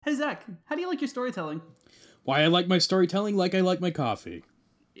Hey, Zach, how do you like your storytelling? Why I like my storytelling like I like my coffee.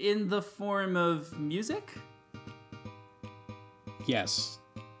 In the form of music? Yes.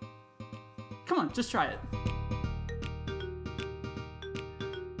 Come on, just try it.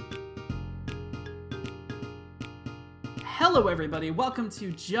 Hello, everybody. Welcome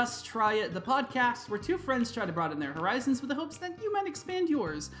to Just Try It, the podcast where two friends try to broaden their horizons with the hopes that you might expand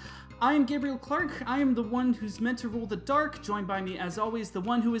yours. I am Gabriel Clark. I am the one who's meant to rule the dark. Joined by me, as always, the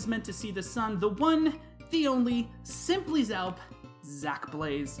one who is meant to see the sun, the one, the only, simply Zalp, Zach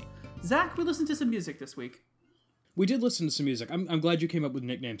Blaze. Zach, we listened to some music this week. We did listen to some music. I'm glad you came up with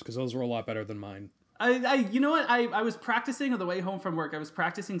nicknames because those were a lot better than mine. You know what? I was practicing on the way home from work. I was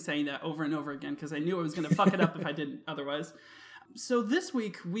practicing saying that over and over again because I knew I was going to fuck it up if I didn't otherwise. So this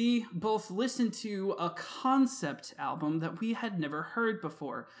week, we both listened to a concept album that we had never heard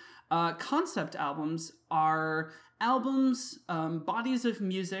before. Concept albums are albums, bodies of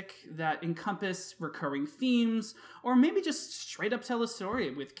music that encompass recurring themes, or maybe just straight up tell a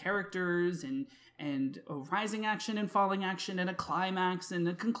story with characters and a rising action and falling action and a climax and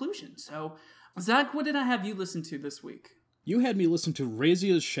a conclusion. So, Zach, what did I have you listen to this week? You had me listen to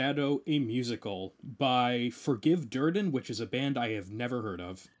Razia's Shadow, a musical by Forgive Durden, which is a band I have never heard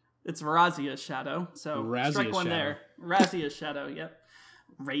of. It's Razia's Shadow, so Razia's strike one Shadow. there. Razia's Shadow, yep.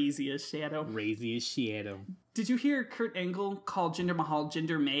 Razia's Shadow. Razia's Shadow. Did you hear Kurt Angle call Jinder Mahal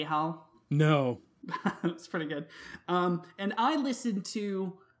Jinder Mahal? No. It's pretty good. And I listened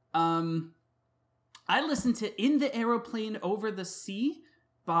to In the Aeroplane Over the Sea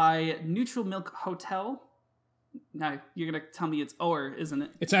by Neutral Milk Hotel. Now, you're going to tell me it's Or, isn't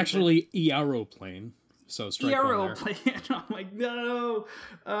it? It's actually Aeroplane. So strike one there. Aeroplane. I'm like, no.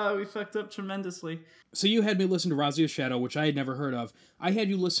 We fucked up tremendously. So you had me listen to Razia's Shadow, which I had never heard of. I had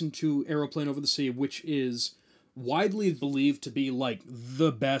you listen to Aeroplane Over the Sea, which is widely believed to be like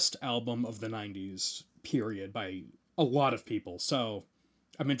the best album of the 90s, period, by a lot of people. So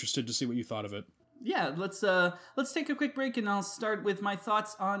I'm interested to see what you thought of it. Yeah, let's take a quick break and I'll start with my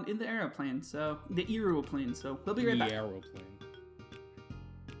thoughts on In the Aeroplane. So, the Aeroplane. So, we'll be right back. The Aeroplane.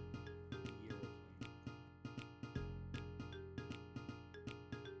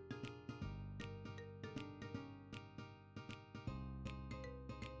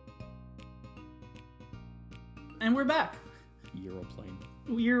 And we're back. Aeroplane.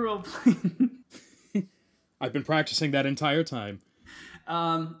 Aeroplane. I've been practicing that entire time.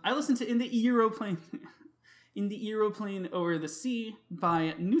 I listened to In the Aeroplane Over the Sea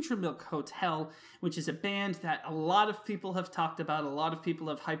by Neutral Milk Hotel, which is a band that a lot of people have talked about. A lot of people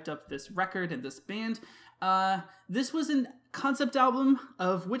have hyped up this record and this band. This was a concept album,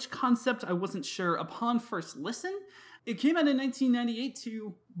 of which concept I wasn't sure upon first listen. It came out in 1998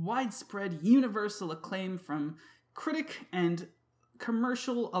 to widespread universal acclaim from critic and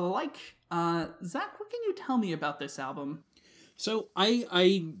commercial alike. Zach, what can you tell me about this album? So I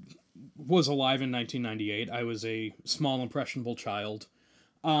was alive in 1998. I was a small, impressionable child.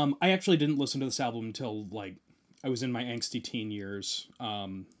 I actually didn't listen to this album until, like, I was in my angsty teen years,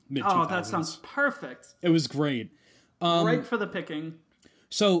 mid-2000s. Oh, that sounds perfect. It was great. Right for the picking.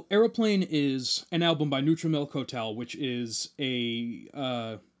 So, Aeroplane is an album by Neutral Milk Hotel, which is a,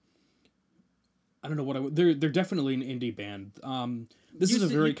 I don't know what they're definitely an indie band. This is a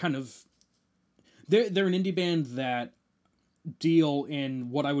very kind of, they're an indie band that deal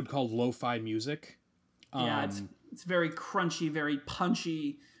in what I would call lo-fi music. Yeah, it's very crunchy, very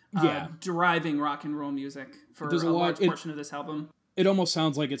punchy, yeah, driving rock and roll music for a large portion of this album. It almost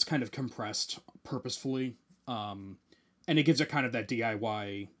sounds like it's kind of compressed purposefully. And it gives it kind of that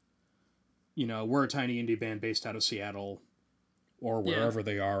DIY, we're a tiny indie band based out of Seattle or wherever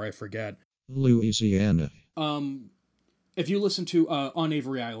they are, I forget. Louisiana. If you listen to On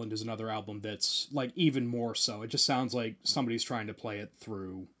Avery Island is another album that's like even more so. It just sounds like somebody's trying to play it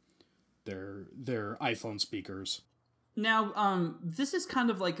through their iPhone speakers. Now, this is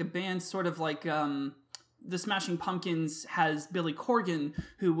kind of like a band sort of like the Smashing Pumpkins has Billy Corgan,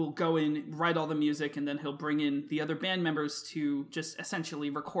 who will go in, write all the music, and then he'll bring in the other band members to just essentially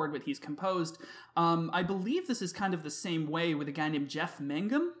record what he's composed. I believe this is kind of the same way with a guy named Jeff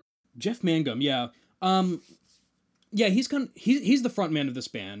Mangum. Jeff Mangum, yeah. Yeah, he's the front man of this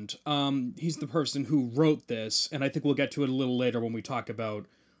band. He's the person who wrote this, and I think we'll get to it a little later when we talk about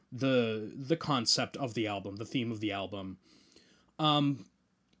the concept of the album, the theme of the album.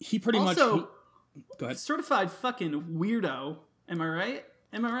 He pretty much... Go ahead. Certified fucking weirdo. Am I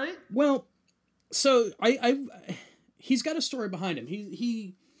right? Well, so he's got a story behind him.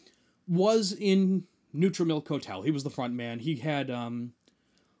 He was in Neutral Milk Hotel. He was the front man. He had On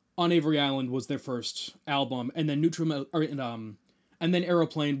Avery Island was their first album, and then And then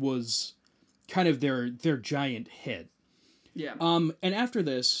Aeroplane was kind of their giant hit. Yeah. And after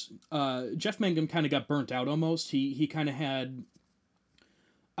this, Jeff Mangum kind of got burnt out almost. He kind of had,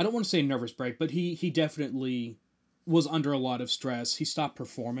 I don't want to say a nervous break, but he definitely was under a lot of stress. He stopped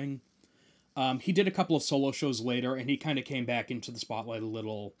performing. He did a couple of solo shows later, and he kind of came back into the spotlight a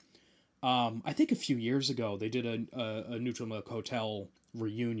little. I think a few years ago, they did a Neutral Milk Hotel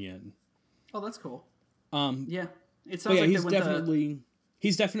reunion. Oh, that's cool. Yeah. It sounds like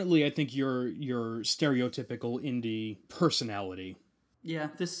he's definitely, I think, your stereotypical indie personality. Yeah,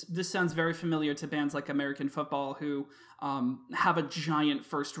 this sounds very familiar to bands like American Football, who have a giant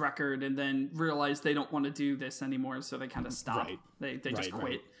first record and then realize they don't want to do this anymore, so they kind of stop. Right. They just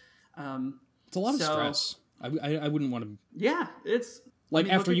quit. Right. It's a lot of stress. I wouldn't want to... Yeah, it's... Like,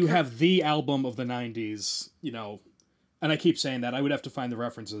 after you have the album of the 90s, you know, and I keep saying that, I would have to find the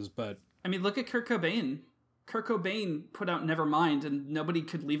references, but... I mean, look at Kurt Cobain. Kurt Cobain put out Nevermind, and nobody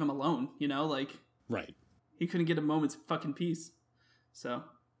could leave him alone, you know? Like... Right. He couldn't get a moment's fucking peace. So...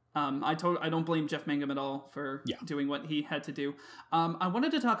 I don't blame Jeff Mangum at all for doing what he had to do. I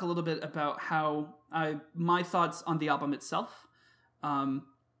wanted to talk a little bit about how my thoughts on the album itself.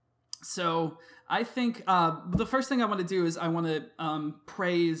 So I think the first thing I want to do is I want to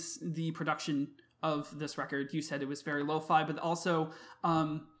praise the production of this record. You said it was very lo-fi, but also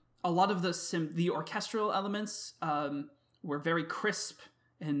a lot of the orchestral elements were very crisp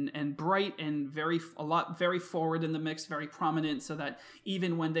and bright and very forward in the mix, very prominent, so that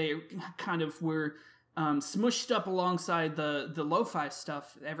even when they kind of were smushed up alongside the lo-fi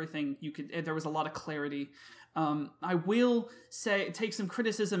stuff, everything there was a lot of clarity. I will take some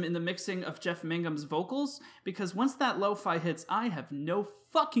criticism in the mixing of Jeff Mangum's vocals, because once that lo-fi hits, I have no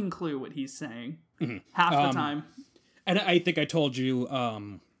fucking clue what he's saying half the time. And I think I told you,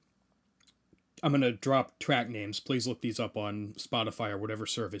 I'm going to drop track names. Please look these up on Spotify or whatever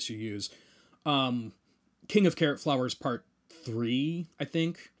service you use. King of Carrot Flowers Part 3, I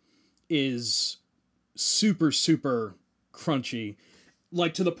think, is super, super crunchy.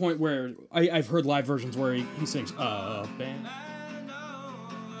 Like, to the point where I've heard live versions where he sings, band.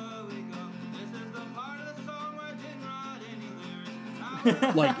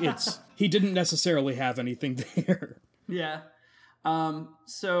 Like, he didn't necessarily have anything there. Yeah.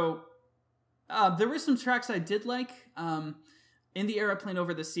 So... there were some tracks I did like. In the Aeroplane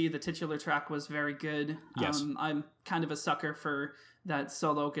Over the Sea, the titular track was very good. Yes. I'm kind of a sucker for that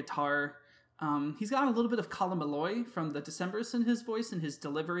solo guitar. He's got a little bit of Colin Meloy from the Decemberists in his voice and his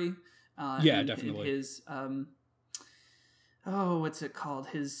delivery. Definitely. In his, what's it called?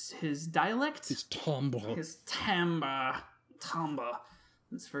 His dialect? His timbre. His timbre. Timbre.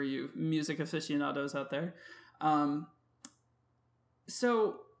 That's for you music aficionados out there.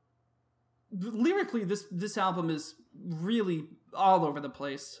 So... lyrically, this album is really all over the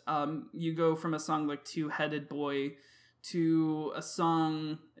place. You go from a song like Two-Headed Boy to a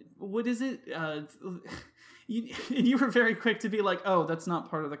song, what is it? You were very quick to be like, oh, that's not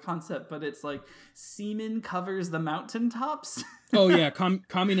part of the concept, but it's like, Seaman covers the mountaintops. Oh yeah,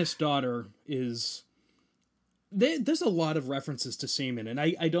 Communist Daughter is... There's a lot of references to Seaman, and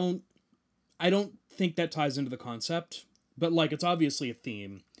I don't think that ties into the concept, but like, it's obviously a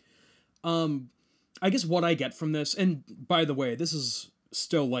theme. I guess what I get from this, and by the way, this is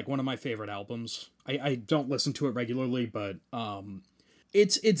still like one of my favorite albums. I don't listen to it regularly, but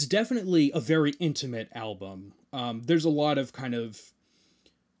it's definitely a very intimate album. There's a lot of kind of,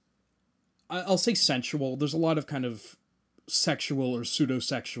 I'll say sensual. There's a lot of kind of sexual or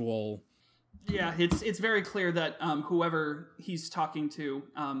pseudo-sexual. Yeah, it's very clear that whoever he's talking to,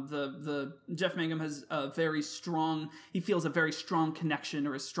 the Jeff Mangum has he feels a very strong connection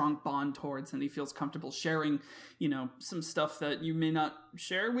or a strong bond towards, and he feels comfortable sharing, some stuff that you may not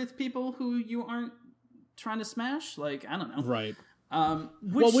share with people who you aren't trying to smash. Like, I don't know. Right.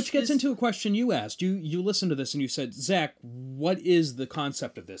 Which gets into a question you asked. You listened to this and you said, Zach, what is the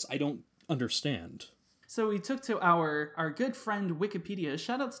concept of this? I don't understand. So we took to our good friend Wikipedia.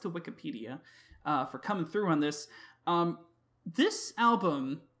 Shoutouts to Wikipedia for coming through on this. This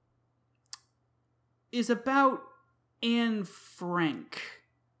album is about Anne Frank.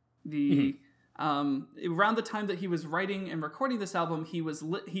 Around the time that he was writing and recording this album, he was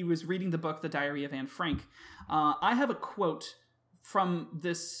reading the book The Diary of Anne Frank. I have a quote from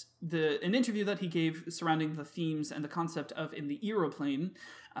an interview that he gave surrounding the themes and the concept of In the Aeroplane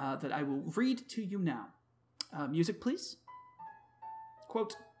that I will read to you now. Music, please.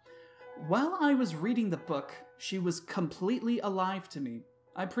 Quote, "While I was reading the book, she was completely alive to me.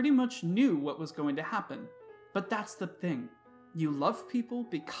 I pretty much knew what was going to happen. But that's the thing. You love people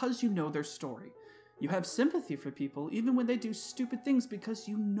because you know their story. You have sympathy for people even when they do stupid things because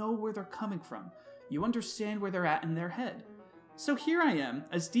you know where they're coming from. You understand where they're at in their head. So here I am,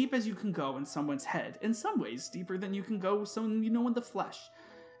 as deep as you can go in someone's head, in some ways deeper than you can go with someone you know in the flesh.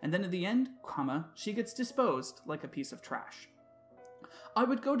 And then at the end, she gets disposed like a piece of trash. I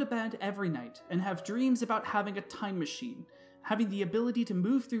would go to bed every night and have dreams about having a time machine, having the ability to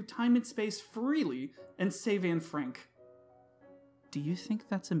move through time and space freely and save Anne Frank. Do you think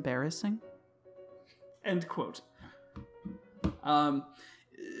that's embarrassing? End quote.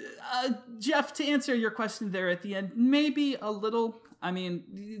 Jeff, to answer your question there at the end, maybe a little. I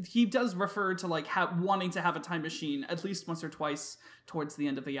mean, he does refer to like wanting to have a time machine at least once or twice towards the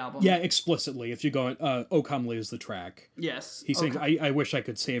end of the album. Yeah, explicitly. If you go, "O Come Lee" is the track. Yes, he's saying, "I wish I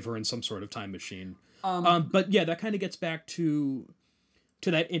could save her in some sort of time machine." But yeah, that kind of gets back to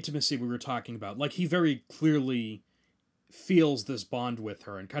that intimacy we were talking about. Like, he very clearly feels this bond with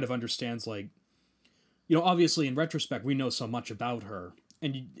her and kind of understands, like, you know, obviously in retrospect we know so much about her,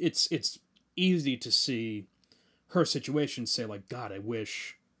 and it's easy to see her situation, say like, God, I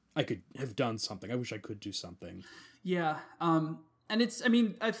wish I could have done something. I wish I could do something. Yeah. And it's, I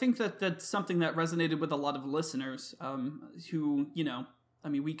mean, I think that's something that resonated with a lot of listeners, who, you know, I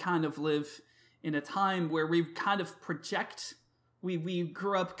mean, we kind of live in a time where we kind of project, we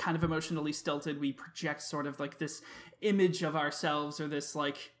grew up kind of emotionally stilted. We project sort of like this image of ourselves, or this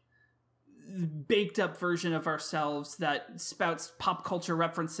like baked up version of ourselves that spouts pop culture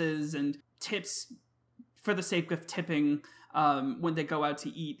references and tips for the sake of tipping when they go out to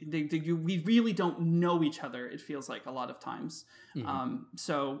eat. We really don't know each other, it feels like, a lot of times. Mm-hmm.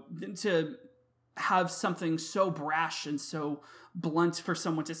 So to have something so brash and so blunt for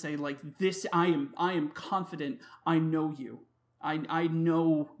someone to say like this, I am confident, I know you. I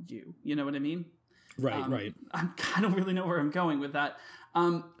know you. You know what I mean? Right, right. I don't really know where I'm going with that.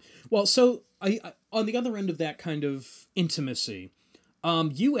 Well, so I on the other end of that kind of intimacy,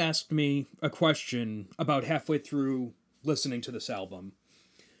 you asked me a question about halfway through listening to this album,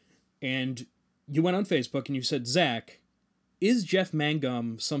 and you went on Facebook and you said, Zach, is Jeff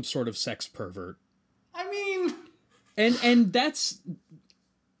Mangum some sort of sex pervert? I mean, and that's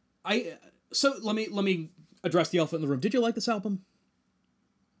so let me address the elephant in the room. Did you like this album?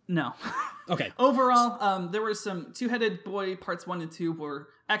 No. Okay. Overall, there were some Two-Headed Boy parts 1 and 2 were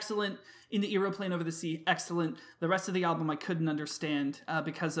excellent. In the Aeroplane Over the Sea, excellent. The rest of the album I couldn't understand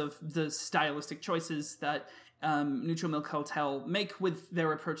because of the stylistic choices that Neutral Milk Hotel make with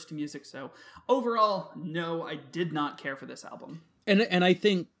their approach to music. So overall, no, I did not care for this album. And I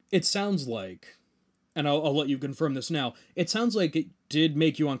think it sounds like, and I'll let you confirm this now, it sounds like it did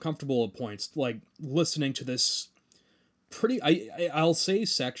make you uncomfortable at points, like listening to this pretty, I'll say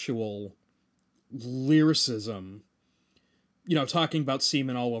sexual lyricism, you know, talking about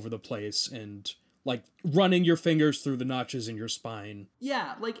semen all over the place and like running your fingers through the notches in your spine.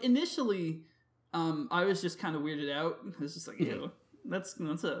 Yeah, like initially, I was just kind of weirded out. It's just like, ew, that's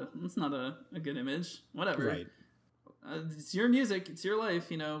not a good image. Whatever. Right. It's your music, it's your life,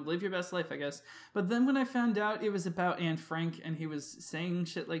 you know, live your best life, I guess. But then when I found out it was about Anne Frank and he was saying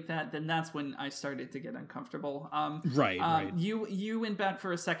shit like that, then that's when I started to get uncomfortable. Right. You went back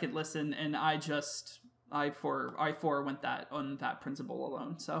for a second listen, and I went that on that principle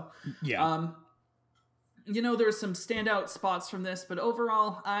alone. So yeah. You know, there's some standout spots from this, but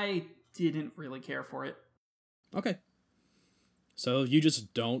overall, I didn't really care for it. Okay. So you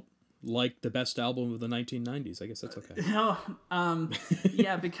just don't like the best album of the 1990s. I guess that's okay. No,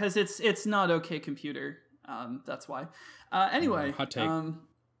 yeah, because it's not OK Computer. That's why. Anyway, hot take.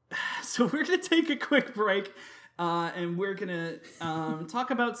 So we're gonna take a quick break, and we're gonna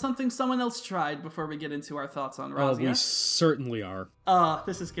talk about something someone else tried before we get into our thoughts on Razzia. Oh, we certainly are.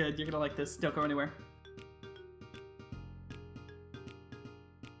 This is good. You're gonna like this. Don't go anywhere.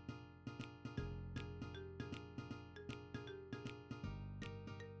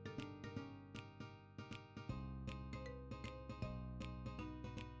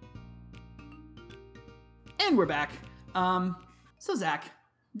 And we're back. So Zach,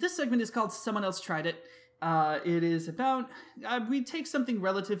 this segment is called Someone Else Tried It. It is about, we take something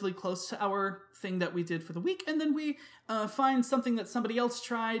relatively close to our thing that we did for the week, and then we find something that somebody else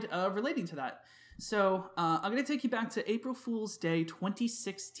tried relating to that. So I'm going to take you back to April Fool's Day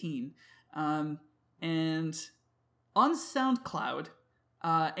 2016. And on SoundCloud,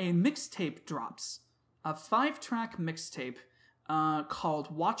 a mixtape drops. A 5-track mixtape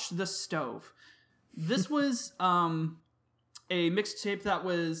called Watch the Stove. This was a mixtape that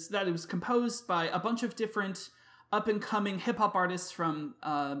was composed by a bunch of different up and coming hip hop artists from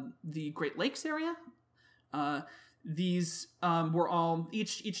the Great Lakes area. these were all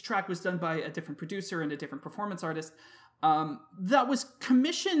each track was done by a different producer and a different performance artist. That was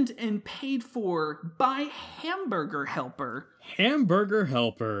commissioned and paid for by Hamburger Helper. Hamburger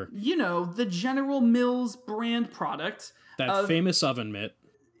Helper. You know, the General Mills brand product. That famous oven mitt.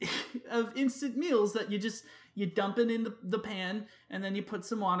 Of instant meals that you dump it in the pan, and then you put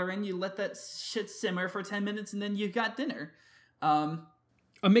some water in, you let that shit simmer for 10 minutes, and then you got dinner. A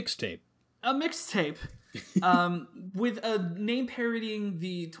mixtape. A mixtape. With a name parodying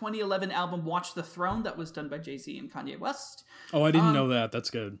the 2011 album Watch the Throne that was done by Jay-Z and Kanye West. Oh, I didn't know that. That's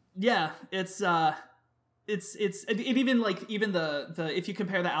good. Yeah, it's even the if you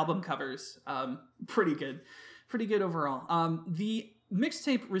compare the album covers, pretty good overall. The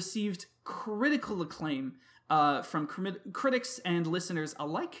mixtape received critical acclaim from critics and listeners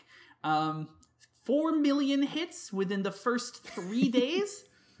alike. 4 million hits within the first 3 days,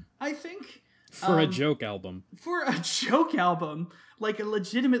 I think. For a joke album. For a joke album. Like a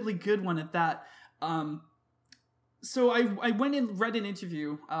legitimately good one at that. So I went and read an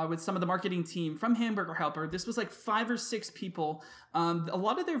interview with some of the marketing team from Hamburger Helper. This was like 5 or 6 people. A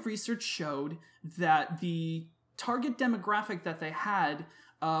lot of their research showed that the target demographic that they had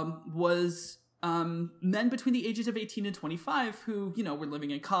was men between the ages of 18 and 25 who, you know, were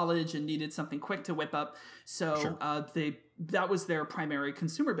living in college and needed something quick to whip up. So sure. That was their primary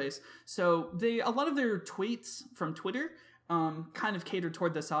consumer base. So a lot of their tweets from Twitter kind of catered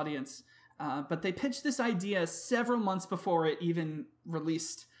toward this audience. But they pitched this idea several months before it even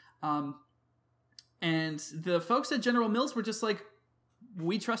released. And the folks at General Mills were just like,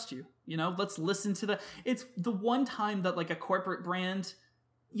 we trust you. You know, let's listen to it's the one time that like a corporate brand,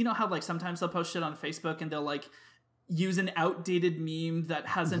 you know how like sometimes they'll post shit on Facebook and they'll like use an outdated meme that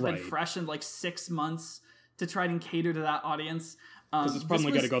hasn't been fresh in like 6 months to try and cater to that audience. Because it's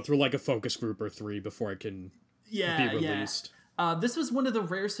probably got to go through like a focus group or 3 before it can be released. This was one of the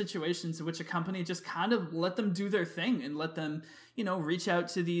rare situations in which a company just kind of let them do their thing and let them, you know, reach out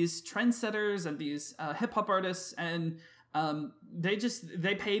to these trendsetters and these hip hop artists, and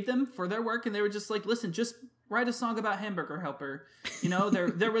they paid them for their work, and they were just like, listen, just write a song about Hamburger Helper. You know,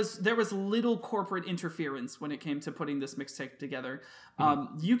 there was little corporate interference when it came to putting this mixtape together.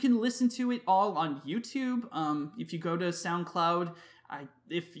 You can listen to it all on YouTube. If you go to SoundCloud,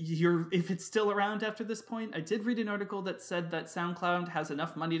 if it's still around after this point, I did read an article that said that SoundCloud has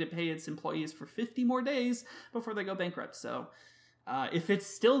enough money to pay its employees for 50 more days before they go bankrupt. So if it's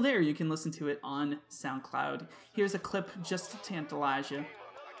still there, you can listen to it on SoundCloud. Here's a clip just to tantalize you.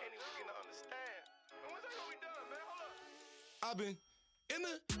 I've been in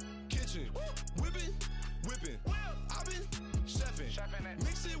the kitchen, whipping. I've been chefing,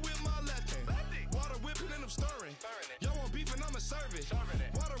 mix it with my left hand. Water whipping and I'm stirring. Y'all want beef and I'ma serve it.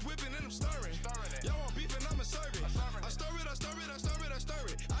 Water whipping and I'm stirring. Y'all want beef and I'ma serve it. I stir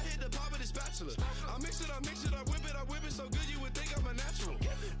it. I hit the pot with a spatula. I mix it, I whip it so good you would think I'm a natural.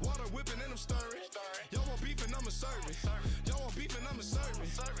 Water whipping and I'm stirring. Y'all want beef and I'ma serve it. Y'all want beef and I'ma serve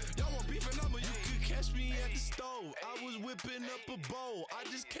it. Y'all want beef and I'ma, you could catch me at the stove. I was whipping up a bowl. I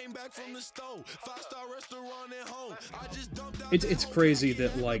just came back from the stove. 5-star restaurant at home. I just dumped out. It's crazy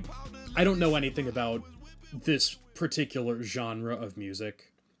that like I don't know anything about this particular genre of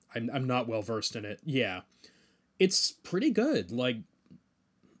music. I'm not well versed in it. Yeah. It's pretty good. Like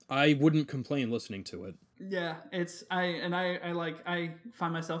I wouldn't complain listening to it. Yeah, I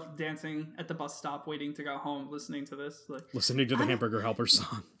find myself dancing at the bus stop waiting to go home listening to this. Like listening to the Hamburger Helper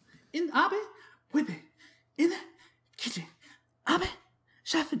song. In Abe, whipping in the kitchen. Abe,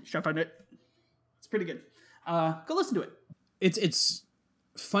 chefing it. It's pretty good. Go listen to it. It's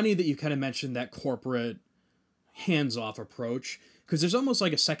funny that you kind of mentioned that corporate hands-off approach, because there's almost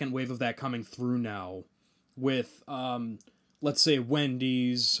like a second wave of that coming through now with let's say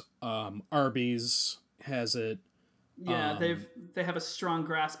Wendy's, Arby's has it. Yeah, they have a strong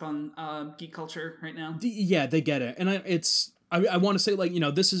grasp on geek culture right now. Yeah, they get it. And I want to say, like, you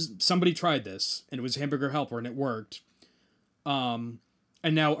know, this is, somebody tried this and it was Hamburger Helper and it worked. And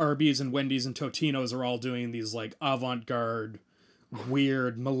now Arby's and Wendy's and Totino's are all doing these like avant-garde,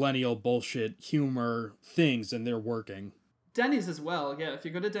 weird millennial bullshit humor things, and they're working. Denny's as well. Yeah, if you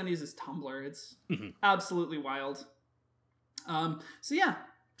go to Denny's' Tumblr, it's absolutely wild. So yeah,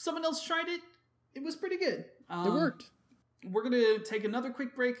 someone else tried it. It was pretty good. It worked. We're going to take another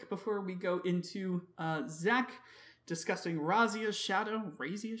quick break before we go into Zach discussing Razia's Shadow.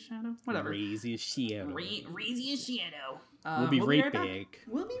 Whatever. Razia's Shadow. Razia's Shadow. We'll be right back.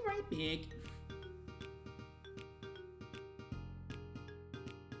 We'll be right back.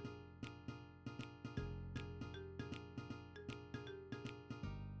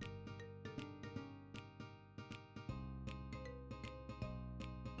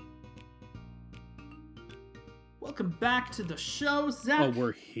 Welcome back to the show, Zach. Oh,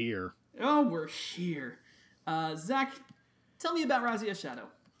 we're here. Zach, tell me about Razzia Shadow.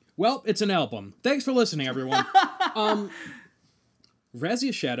 Well, it's an album. Thanks for listening, everyone.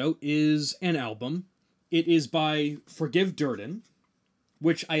 Razzia Shadow is an album. It is by Forgive Durden,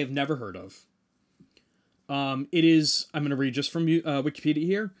 which I have never heard of. It is, I'm going to read just from Wikipedia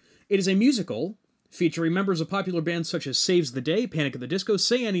here. It is a musical featuring members of popular bands such as Saves the Day, Panic at the Disco,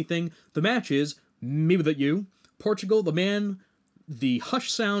 Say Anything, The Matches, Me Without You, Portugal, The Man, The Hush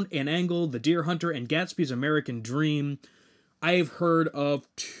Sound and Angle, The Deer Hunter, and Gatsby's American Dream. I have heard of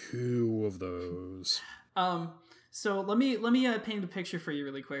 2 of those. So let me paint a picture for you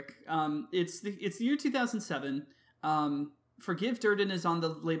really quick. It's the year 2007. Forgive Durden is on the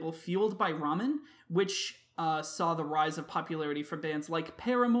label Fueled by Ramen, which saw the rise of popularity for bands like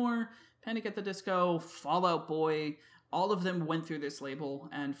Paramore, Panic at the Disco, Fall Out Boy. All of them went through this label,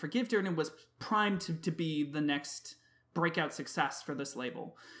 and Forgive Durden was primed to be the next breakout success for this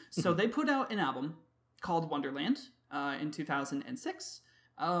label. So they put out an album called Wonderland in 2006.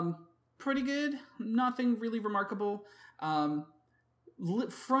 Pretty good, nothing really remarkable.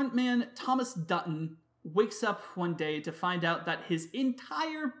 Frontman Thomas Dutton wakes up one day to find out that his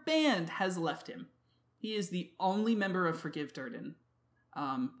entire band has left him. He is the only member of Forgive Durden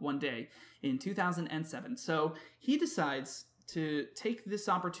one day in 2007. So he decides to take this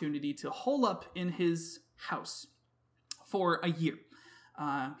opportunity to hole up in his house for a year.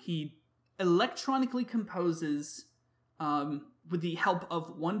 He electronically composes with the help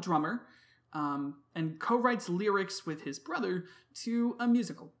of one drummer and co-writes lyrics with his brother to a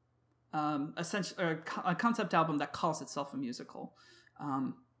musical. Essentially, a concept album that calls itself a musical.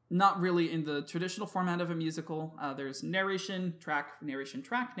 Not really in the traditional format of a musical. There's narration, track,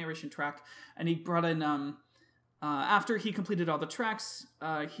 and he brought in, after he completed all the tracks,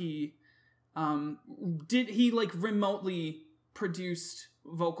 he remotely produced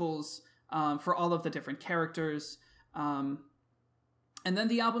vocals for all of the different characters. And then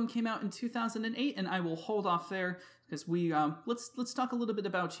the album came out in 2008, and I will hold off there because let's talk a little bit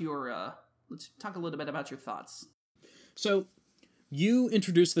about your thoughts. So, you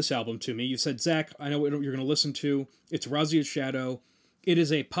introduced this album to me. You said, Zach, I know what you're going to listen to. It's Razzia Shadow. It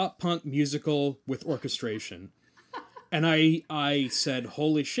is a pop-punk musical with orchestration. And I said,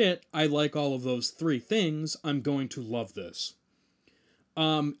 holy shit, I like all of those 3 things. I'm going to love this.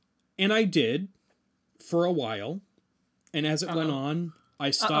 And I did for a while. And as it went on,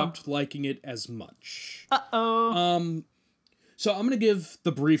 I stopped liking it as much. So I'm going to give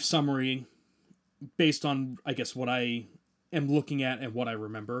the brief summary based on, I guess, what I am looking at and what I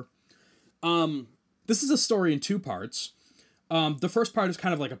remember. This is a story in 2 parts. The first part is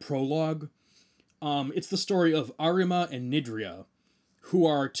kind of like a prologue. It's the story of Arima and Nidria, who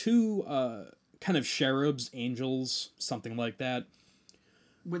are 2 kind of cherubs, angels, something like that.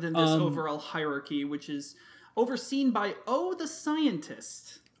 Within this overall hierarchy, which is overseen by O the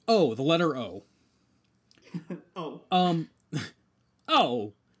scientist. Oh, the letter O. O.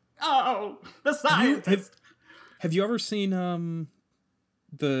 O. Oh, the scientist. Have you ever seen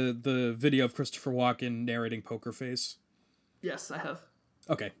the video of Christopher Walken narrating Poker Face? Yes, I have.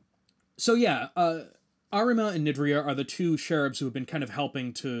 Okay. So yeah, Arima and Nidria are the 2 cherubs who have been kind of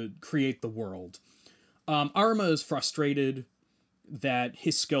helping to create the world. Arima is frustrated that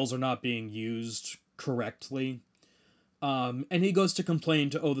his skills are not being used correctly. And he goes to complain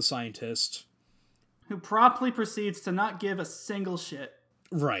to O the scientist, who promptly proceeds to not give a single shit.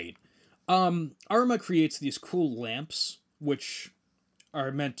 Right. Arima creates these cool lamps, which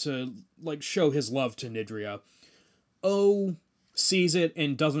are meant to, like, show his love to Nidria. O sees it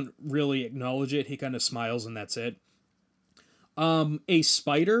and doesn't really acknowledge it. He kind of smiles and that's it. A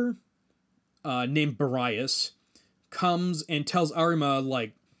spider, named Barias, comes and tells Arima,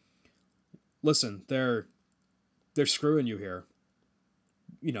 like, listen, they're screwing you here.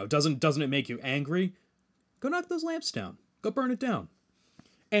 You know, doesn't it make you angry? Go knock those lamps down. Go burn it down.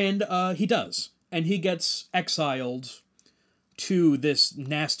 And he does. And he gets exiled to this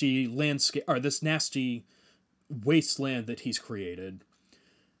nasty landscape, or this nasty wasteland that he's created.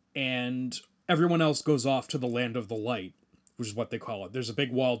 And everyone else goes off to the land of the light, which is what they call it. There's a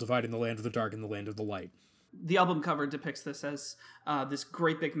big wall dividing the land of the dark and the land of the light. The album cover depicts this as this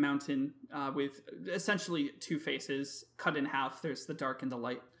great big mountain with essentially 2 faces cut in half. There's the dark and the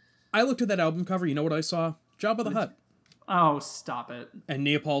light. I looked at that album cover. You know what I saw? Jabba the Hutt. Oh, stop it. And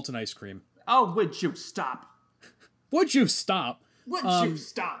Neapolitan ice cream. Oh, would you stop? Would you stop? Would you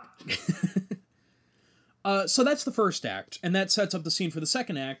stop? So that's the first act, and that sets up the scene for the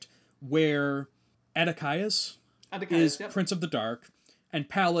second act, where Atticus is yep. Prince of the Dark, and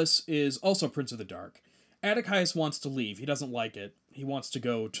Pallas is also Prince of the Dark. Atticus wants to leave. He doesn't like it. He wants to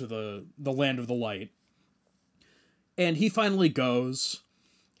go to the land of the light. And he finally goes.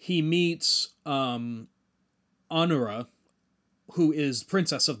 He meets Anura, who is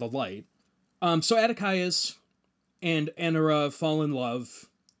Princess of the Light. So Atticus and Anura fall in love.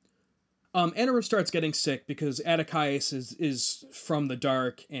 Anura starts getting sick because Atticus is from the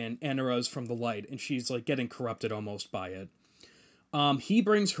dark and Anura is from the light, and she's like getting corrupted almost by it. He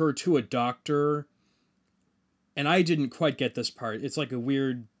brings her to a doctor, and I didn't quite get this part. It's like a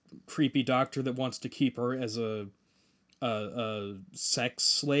weird, creepy doctor that wants to keep her as a sex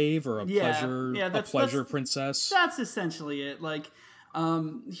slave or a pleasure princess. That's essentially it. Like,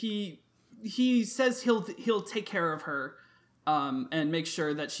 he says he'll take care of her, and make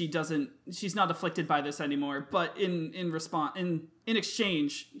sure that she's not afflicted by this anymore. But in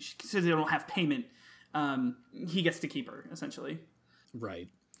exchange, since they don't have payment, he gets to keep her essentially. Right.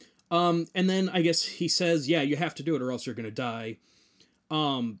 And then I guess he says, yeah, you have to do it or else you're gonna die.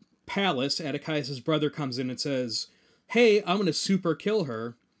 Pallas, Atticus' brother, comes in and says, hey, I'm gonna super kill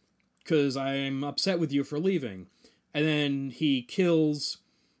her because I'm upset with you for leaving. And then he kills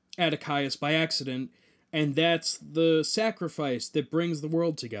Atticus by accident, and that's the sacrifice that brings the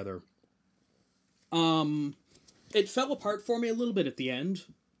world together. It fell apart for me a little bit at the end,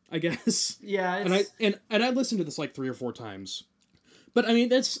 I guess. Yeah, and I listened to this like 3 or 4 times. But I mean,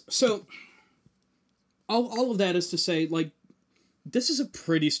 that's so all of that is to say, like, this is a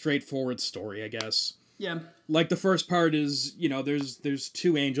pretty straightforward story, I guess. Yeah. Like, the first part is, you know, there's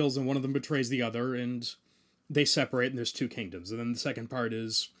 2 angels and one of them betrays the other and they separate and there's 2 kingdoms. And then the second part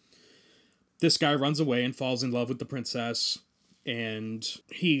is this guy runs away and falls in love with the princess and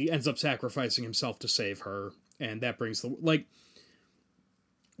he ends up sacrificing himself to save her. And that brings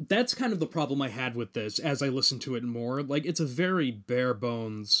that's kind of the problem I had with this as I listened to it more. Like, it's a very bare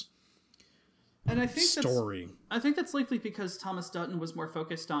bones story. I think that's likely because Thomas Dutton was more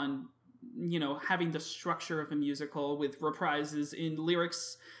focused on, you know, having the structure of a musical with reprises in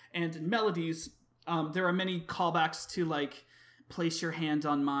lyrics and in melodies. There are many callbacks to, like, place your hand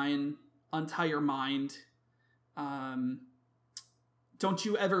on mine, untie your mind. Don't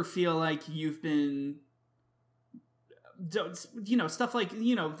you ever feel like you've been... you know, stuff like,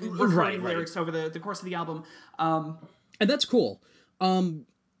 you know, recurring lyrics over the course of the album. And that's cool.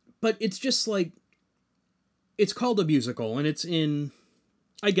 But it's just like, it's called a musical and it's in,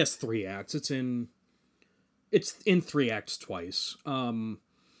 I guess, 3 acts. It's in 3 acts twice.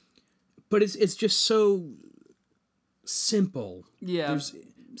 But it's just so simple. Yeah.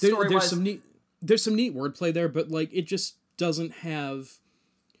 There's some neat wordplay there, but like, it just doesn't have,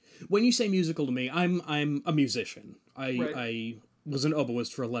 when you say musical to me, I'm a musician. I was an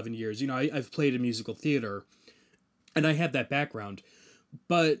oboist for 11 years. You know, I've played in musical theater, and I have that background.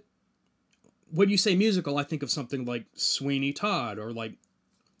 But when you say musical, I think of something like Sweeney Todd, or like,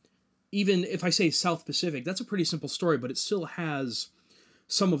 even if I say South Pacific, that's a pretty simple story, but it still has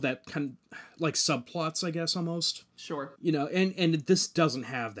some of that kind of, like, subplots, I guess, almost. Sure. You know, and this doesn't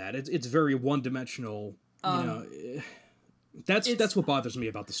have that. It's very one-dimensional, you know... That's what bothers me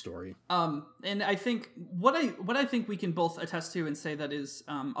about the story. And I think what I think we can both attest to and say that is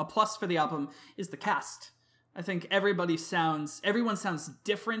a plus for the album is the cast. I think everyone sounds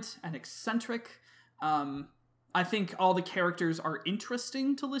different and eccentric. I think all the characters are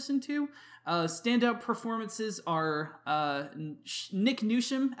interesting to listen to. Standout performances are Nick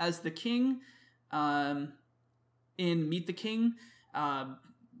Newsham as the King in Meet the King.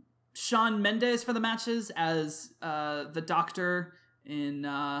 Shawn Mendes for the matches as the Doctor in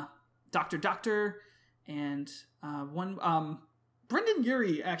Doctor, and Brendan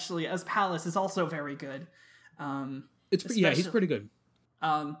Urie actually as Pallas is also very good. He's pretty good.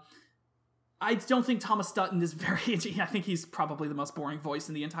 I don't think Thomas Dutton is very. I think he's probably the most boring voice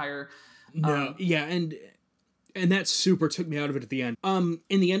in the entire. And that super took me out of it at the end.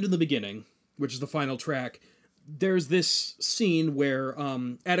 In the end of the beginning, which is the final track, there's this scene where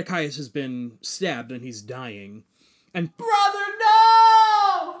Atticus has been stabbed and he's dying, and brother,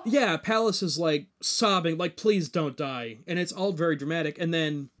 no! Yeah, Pallas is like sobbing, like, please don't die, and it's all very dramatic. And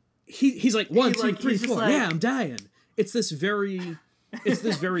then he's like 1, 2, 3, 4. Like, yeah, I'm dying. It's this very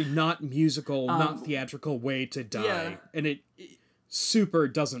not musical, not theatrical way to die, and it super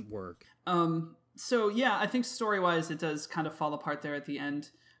doesn't work. So yeah, I think story-wise it does kind of fall apart there at the end.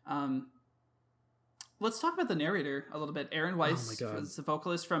 Let's talk about the narrator a little bit. Aaron Weiss was the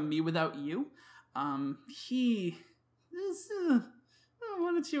vocalist from Me Without You. He is...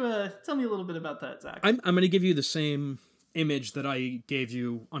 why don't you tell me a little bit about that, Zach? I'm going to give you the same image that I gave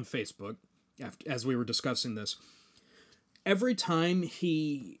you on Facebook as we were discussing this. Every time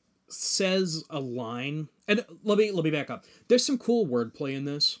he says a line, and let me back up. There's some cool wordplay in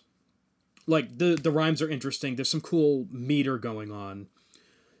this. Like, the rhymes are interesting. There's some cool meter going on.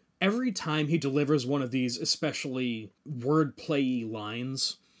 Every time he delivers one of these especially wordplay-y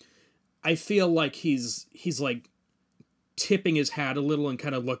lines, I feel like he's like tipping his hat a little and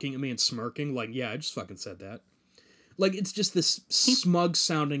kind of looking at me and smirking, like, yeah, I just fucking said that. Like, it's just this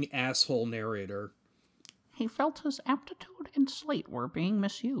smug-sounding asshole narrator. He felt his aptitude and slate were being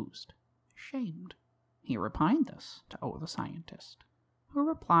misused. Shamed. He repined this to O the scientist, who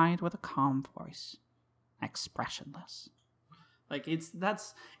replied with a calm voice, expressionless. Like,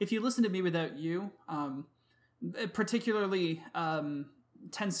 that's if you listen to Me Without You, particularly 10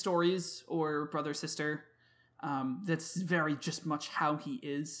 Stories or Brother Sister, that's very just much how he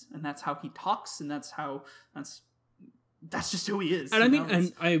is, and that's how he talks, and that's just who he is. And I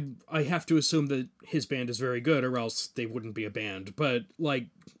mean, and I have to assume that his band is very good, or else they wouldn't be a band. But like,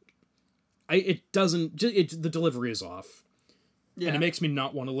 the delivery is off. Yeah. And it makes me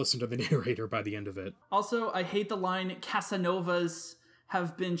not want to listen to the narrator by the end of it. Also, I hate the line, Casanovas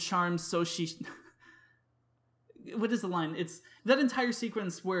have been charmed so she... What is the line? It's that entire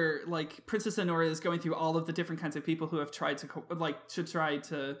sequence where, like, Princess Honora is going through all of the different kinds of people who have tried to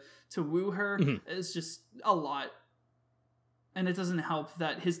woo her. Mm-hmm. Is just a lot. And it doesn't help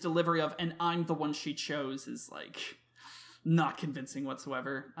that his delivery of, and I'm the one she chose, is, like, not convincing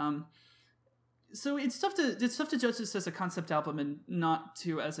whatsoever. So it's tough to judge this as a concept album and not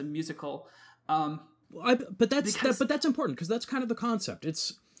to as a musical. But that's important, because that's kind of the concept.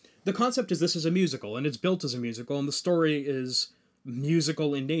 The concept is this is a musical, and it's built as a musical, and the story is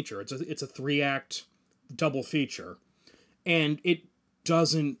musical in nature. It's a 3-act double feature, and it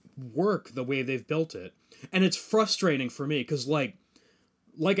doesn't work the way they've built it, and it's frustrating for me because like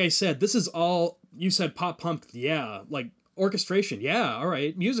I said, this is all you said. Pop punk, yeah, like. Orchestration, yeah, all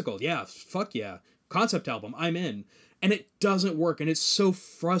right. Musical, yeah, fuck yeah. Concept album, I'm in. And it doesn't work, and it's so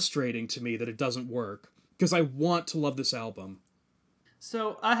frustrating to me that it doesn't work, because I want to love this album.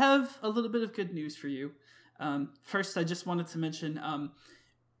 So I have a little bit of good news for you. First, I just wanted to mention,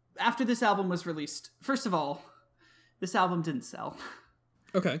 after this album was released, first of all, this album didn't sell.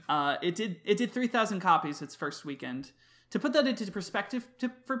 Okay. It did 3,000 copies its first weekend. To put that into perspective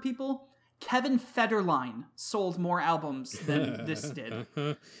for people... Kevin Federline sold more albums than this did.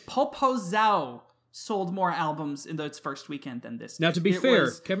 Popo Zhao sold more albums in its first weekend than this did. Now, to be fair,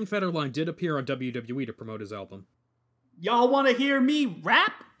 Kevin Federline did appear on WWE to promote his album. Y'all want to hear me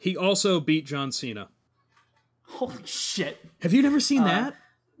rap? He also beat John Cena. Holy shit. Have you never seen that?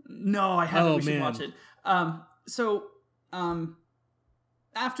 No, I haven't. We should watch it.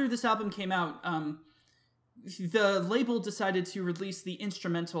 After this album came out... the label decided to release the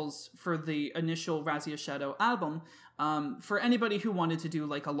instrumentals for the initial Razzia Shadow album for anybody who wanted to do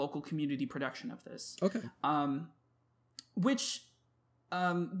like a local community production of this. Okay. Which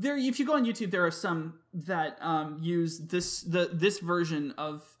if you go on YouTube, there are some that use this version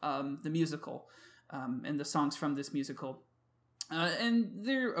of the musical and the songs from this musical, and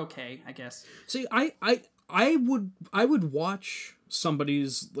they're okay, I guess. See, I would watch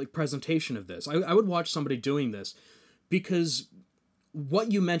somebody's like presentation of this. I would watch somebody doing this, because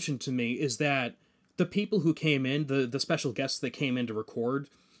what you mentioned to me is that the people who came in, the special guests that came in to record,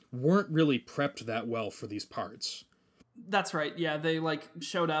 weren't really prepped that well for these parts. That's right. Yeah, they like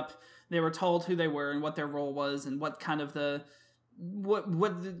showed up. They were told who they were and what their role was and what kind of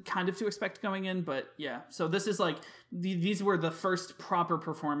what kind of to expect going in. But yeah, so this is like these were the first proper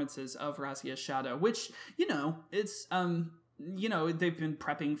performances of Razzia Shadow, which it's they've been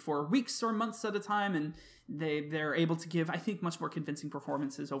prepping for weeks or months at a time, and they're able to give, I think, much more convincing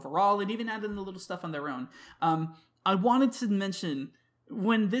performances overall, and even add in the little stuff on their own. I wanted to mention,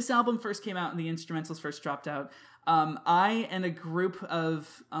 when this album first came out and the instrumentals first dropped out, I and a group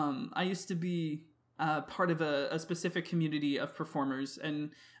of I used to be part of a specific community of performers,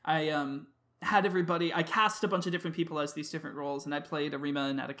 and I had everybody, I cast a bunch of different people as these different roles, and I played Arima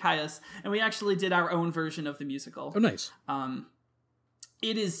and Atticaius, and we actually did our own version of the musical. Oh, nice.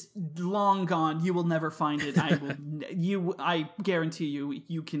 It is long gone. You will never find it. I guarantee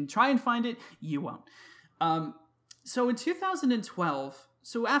you can try and find it. You won't. So in 2012,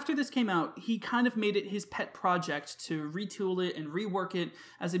 so after this came out, he kind of made it his pet project to retool it and rework it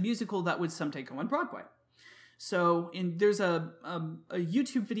as a musical that would someday go on Broadway. So there's a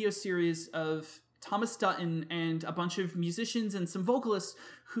YouTube video series of Thomas Dutton and a bunch of musicians and some vocalists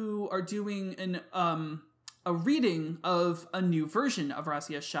who are doing a reading of a new version of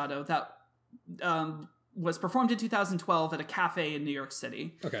Razzia Shadow that was performed in 2012 at a cafe in New York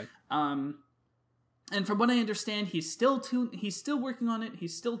City. Okay. And from what I understand, he's still working on it.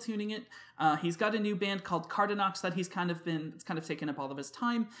 He's still tuning it. He's got a new band called Cardanox that it's kind of taken up all of his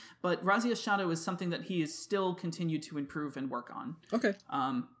time. But Razia's Shadow is something that he is still continued to improve and work on. Okay.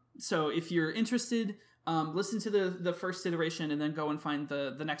 So if you're interested, listen to the first iteration and then go and find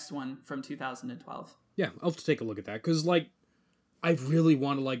the next one from 2012. Yeah, I'll have to take a look at that, because, like, I really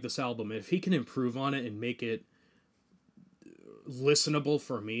want to like this album. If he can improve on it and make it listenable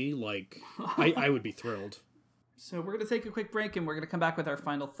for me, like, I would be thrilled. So we're going to take a quick break and we're going to come back with our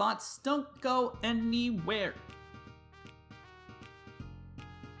final thoughts. Don't go anywhere.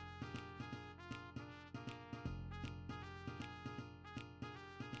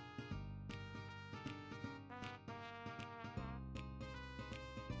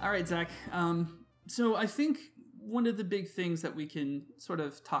 All right, Zach. So I think one of the big things that we can sort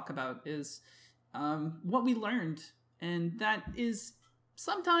of talk about is what we learned. And that is,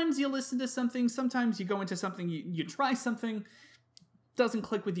 sometimes you listen to something, sometimes you go into something, you try something, doesn't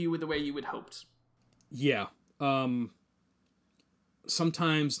click with you with the way you had hoped. Yeah.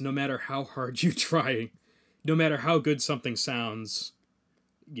 Sometimes, no matter how hard you try, no matter how good something sounds,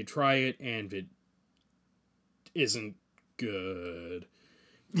 you try it and it isn't good.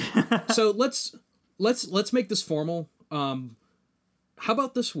 So let's make this formal. How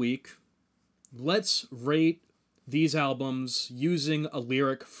about this week? Let's rate these albums using a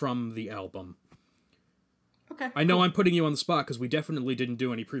lyric from the album. Okay. I know I'm putting you on the spot because we definitely didn't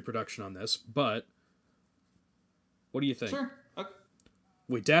do any pre-production on this, but what do you think? Sure. Okay.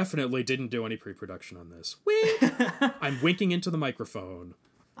 We definitely didn't do any pre-production on this. I'm winking into the microphone.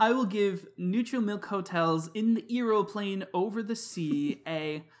 I will give Neutral Milk Hotels in the Aeroplane Over the Sea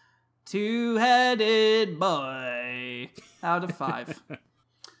a 2-headed boy out of 5.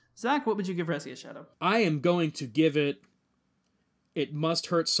 Zach, what would you give Razia's Shadow? I am going to give it It Must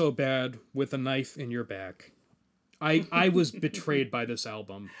Hurt So Bad with a Knife in Your Back. I was betrayed by this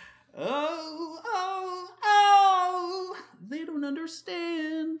album. Oh, they don't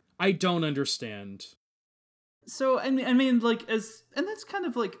understand. I don't understand. So, I mean, like, and that's kind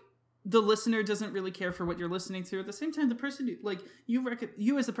of like, the listener doesn't really care for what you're listening to. At the same time, the person who, like,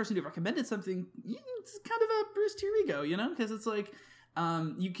 you as the person who recommended something, it's kind of a bruise to your ego, you know? Because it's like,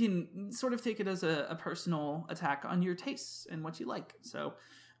 you can sort of take it as a personal attack on your tastes and what you like. So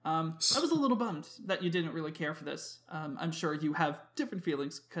I was a little bummed that you didn't really care for this. I'm sure you have different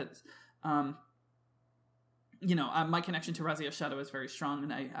feelings because, my connection to Razia's Shadow is very strong,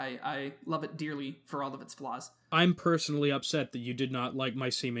 and I love it dearly for all of its flaws. I'm personally upset that you did not like my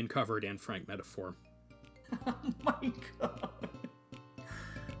semen covered Anne Frank metaphor. Oh my god.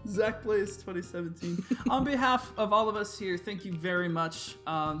 Zach Blaze 2017. On behalf of all of us here, thank you very much,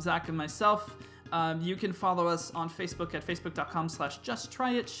 Zach and myself. You can follow us on Facebook at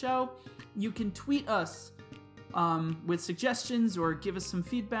facebook.com/justtryitshow. You can tweet us with suggestions or give us some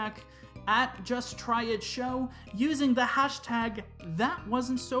feedback at justtryitshow using the hashtag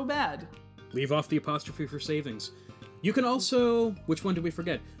 #ThatWasn'tSoBad. Leave off the apostrophe for savings. You can also, which one did we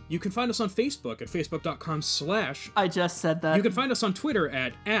forget? You can find us on Facebook at facebook.com/ I just said that. You can find us on Twitter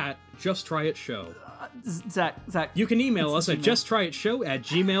at justtryitshow. Zach. You can email us at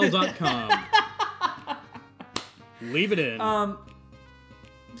justtryitshow@gmail.com. Leave it in.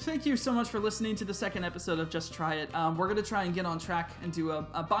 Thank you so much for listening to the second episode of Just Try It. We're going to try and get on track and do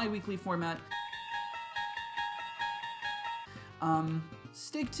a bi-weekly format.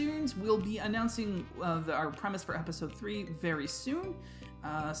 Stay tuned. We'll be announcing our premise for episode 3 very soon.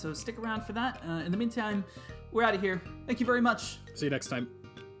 So stick around for that. In the meantime, we're out of here. Thank you very much. See you next time.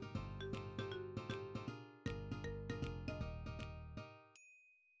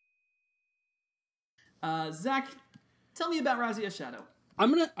 Zach, tell me about Razia's Shadow.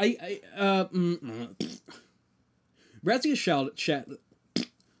 Razia's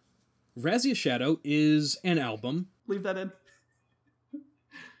Shadow is an album. Leave that in.